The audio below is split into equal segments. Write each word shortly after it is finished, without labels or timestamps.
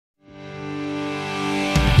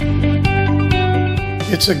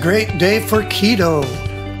It's a great day for keto.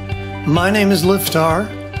 My name is Liftar,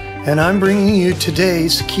 and I'm bringing you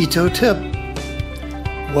today's keto tip.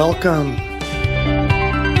 Welcome.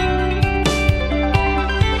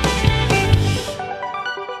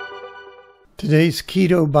 Today's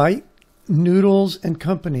keto bite, Noodles and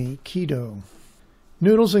Company Keto.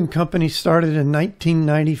 Noodles and Company started in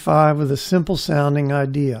 1995 with a simple sounding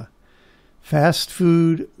idea. Fast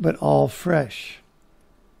food, but all fresh.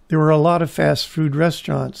 There were a lot of fast food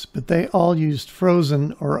restaurants, but they all used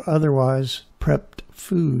frozen or otherwise prepped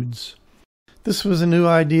foods. This was a new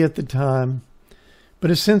idea at the time, but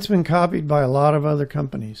has since been copied by a lot of other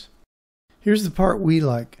companies. Here's the part we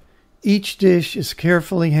like. Each dish is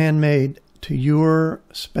carefully handmade to your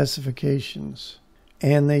specifications,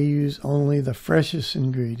 and they use only the freshest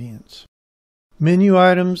ingredients. Menu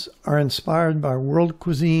items are inspired by world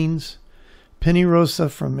cuisines, Penne Rosa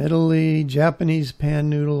from Italy, Japanese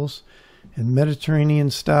Pan Noodles, and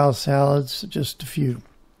Mediterranean-style salads, just a few.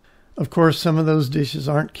 Of course, some of those dishes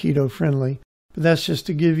aren't keto-friendly, but that's just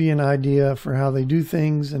to give you an idea for how they do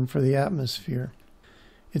things and for the atmosphere.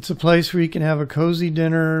 It's a place where you can have a cozy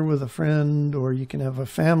dinner with a friend, or you can have a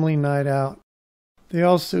family night out. They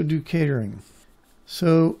also do catering.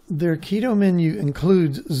 So their keto menu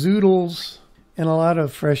includes zoodles and a lot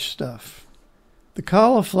of fresh stuff. The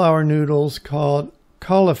cauliflower noodles, called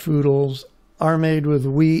Caulifoodles, are made with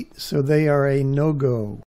wheat, so they are a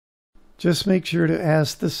no-go. Just make sure to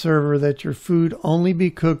ask the server that your food only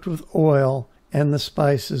be cooked with oil and the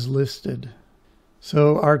spices listed.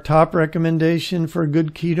 So our top recommendation for a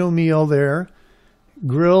good keto meal there,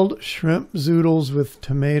 grilled shrimp zoodles with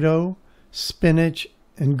tomato, spinach,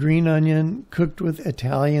 and green onion cooked with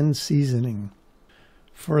Italian seasoning.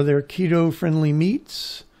 For their keto-friendly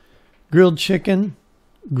meats, grilled chicken,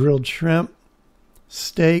 grilled shrimp,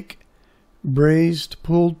 steak, braised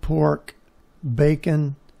pulled pork,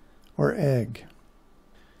 bacon, or egg.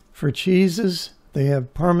 For cheeses, they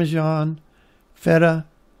have Parmesan, feta,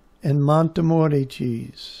 and Montemore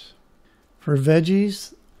cheese. For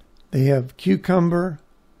veggies, they have cucumber,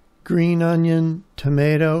 green onion,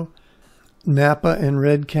 tomato, Napa and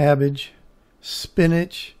red cabbage,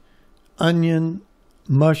 spinach, onion,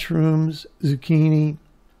 mushrooms, zucchini,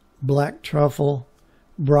 black truffle,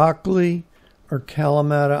 broccoli, or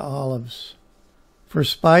Kalamata olives. For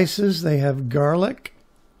spices, they have garlic,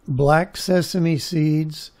 black sesame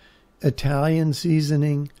seeds, Italian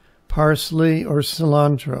seasoning, parsley, or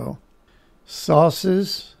cilantro.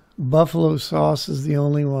 Sauces, buffalo sauce is the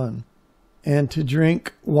only one. And to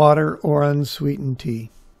drink, water or unsweetened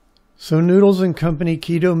tea. So Noodles and Company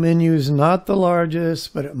Keto menu is not the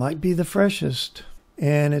largest, but it might be the freshest.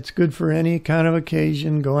 And it's good for any kind of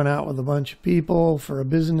occasion, going out with a bunch of people for a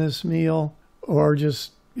business meal, or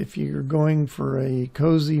just if you're going for a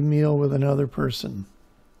cozy meal with another person.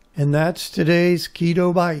 And that's today's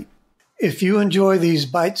Keto Bite. If you enjoy these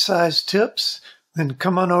bite-sized tips, then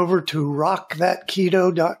come on over to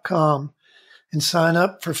rockthatketo.com and sign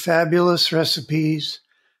up for fabulous recipes,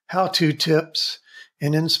 how-to tips,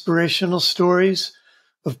 and inspirational stories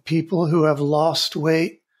of people who have lost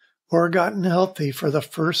weight or gotten healthy for the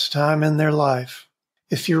first time in their life.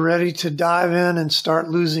 If you're ready to dive in and start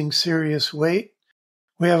losing serious weight,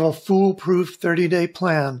 we have a foolproof 30-day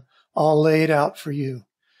plan all laid out for you.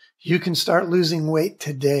 You can start losing weight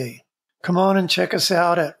today. Come on and check us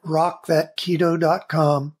out at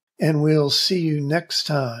rockthatketo.com, and we'll see you next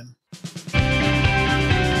time.